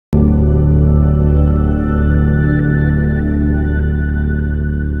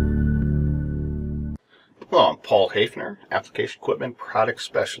Hafner, Application Equipment Product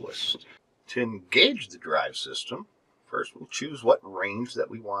Specialist. To engage the drive system, first we'll choose what range that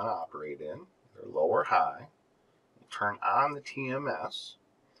we want to operate in, either low or high. We'll turn on the TMS,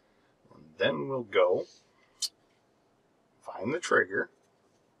 and then we'll go find the trigger,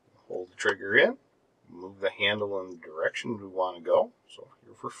 hold the trigger in, move the handle in the direction we want to go. So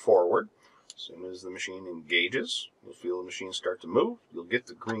here for forward. As soon as the machine engages, you'll feel the machine start to move. You'll get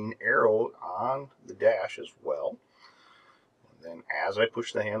the green arrow on the dash as well. And then as I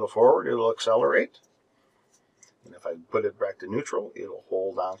push the handle forward, it'll accelerate. And if I put it back to neutral, it'll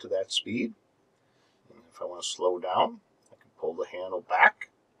hold on to that speed. And if I want to slow down, I can pull the handle back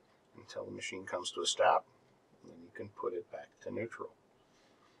until the machine comes to a stop. And then you can put it back to neutral.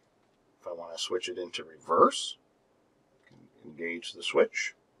 If I want to switch it into reverse, I can engage the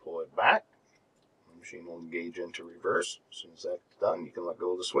switch, pull it back. The machine will engage into reverse. As soon as that's done, you can let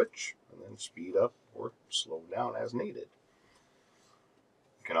go of the switch and then speed up or slow down as needed.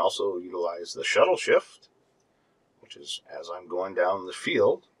 You can also utilize the shuttle shift, which is as I'm going down the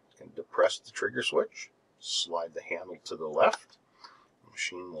field, you can depress the trigger switch, slide the handle to the left. The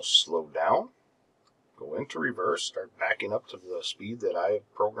machine will slow down, go into reverse, start backing up to the speed that I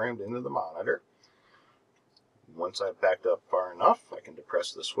have programmed into the monitor. Once I've backed up far enough, I can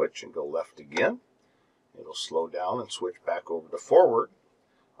depress the switch and go left again. It'll slow down and switch back over to forward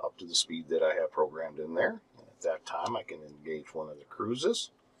up to the speed that I have programmed in there. And at that time, I can engage one of the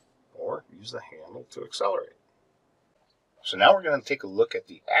cruises or use the handle to accelerate. So now we're going to take a look at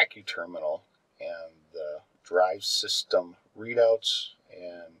the AccuTerminal and the drive system readouts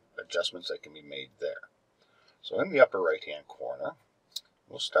and adjustments that can be made there. So in the upper right hand corner,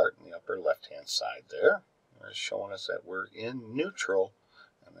 we'll start in the upper left hand side there. It's showing us that we're in neutral,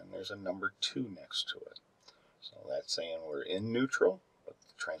 and then there's a number 2 next to it. So that's saying we're in neutral, but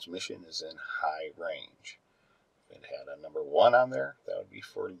the transmission is in high range. If it had a number 1 on there, that would be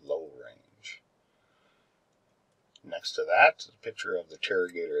for low range. Next to that is a picture of the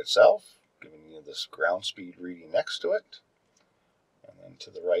TerraGator itself, giving you this ground speed reading next to it. And then to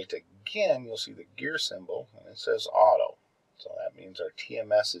the right again, you'll see the gear symbol, and it says auto. So that means our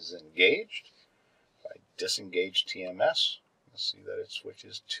TMS is engaged. If I disengage TMS, you'll see that it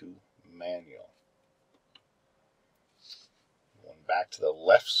switches to manual. Going back to the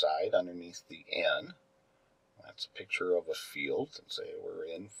left side underneath the N, that's a picture of a field, and say we're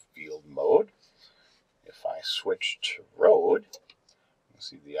in field mode. If I switch to road, you'll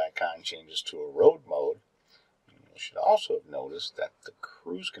see the icon changes to a road mode. You should also have noticed that the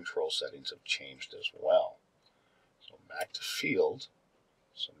cruise control settings have changed as well. So back to field.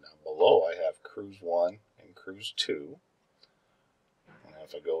 So now below I have cruise 1 and cruise 2. And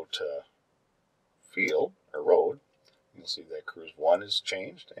if I go to field or road, you'll see that cruise 1 has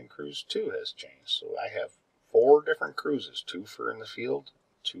changed and cruise 2 has changed. So I have 4 different cruises, 2 for in the field,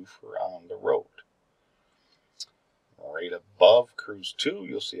 2 for on the road. Right above cruise 2,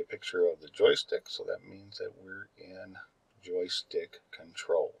 you'll see a picture of the joystick, so that means that we're in joystick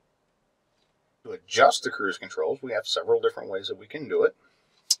control. To adjust the cruise controls, we have several different ways that we can do it.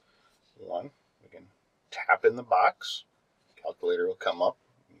 One, we can tap in the box. Calculator will come up.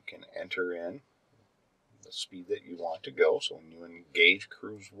 You can enter in the speed that you want to go. So when you engage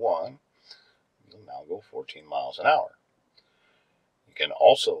cruise 1, you'll now go 14 miles an hour. You can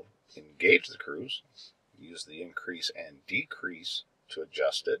also engage the cruise, use the increase and decrease to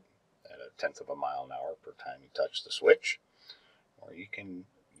adjust it at 1/10 of a mile an hour per time you touch the switch. Or you can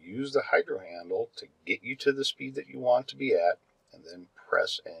use the hydro handle to get you to the speed that you want to be at, and then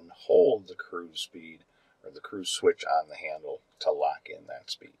press and hold the cruise speed or the cruise switch on the handle to lock in that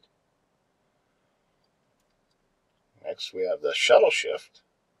speed. Next we have the shuttle shift,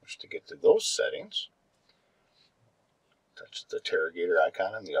 which to get to those settings, touch the TerraGator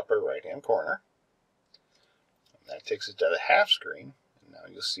icon in the upper right hand corner. That takes it to the half screen, and now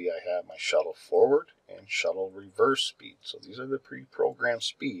you'll see I have my shuttle forward and shuttle reverse speed. So these are the pre-programmed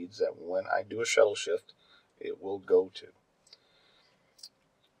speeds that when I do a shuttle shift, it will go to.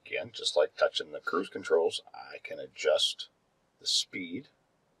 Again, just like touching the cruise controls, I can adjust the speed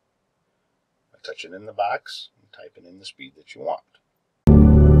by touching in the box and typing in the speed that you want.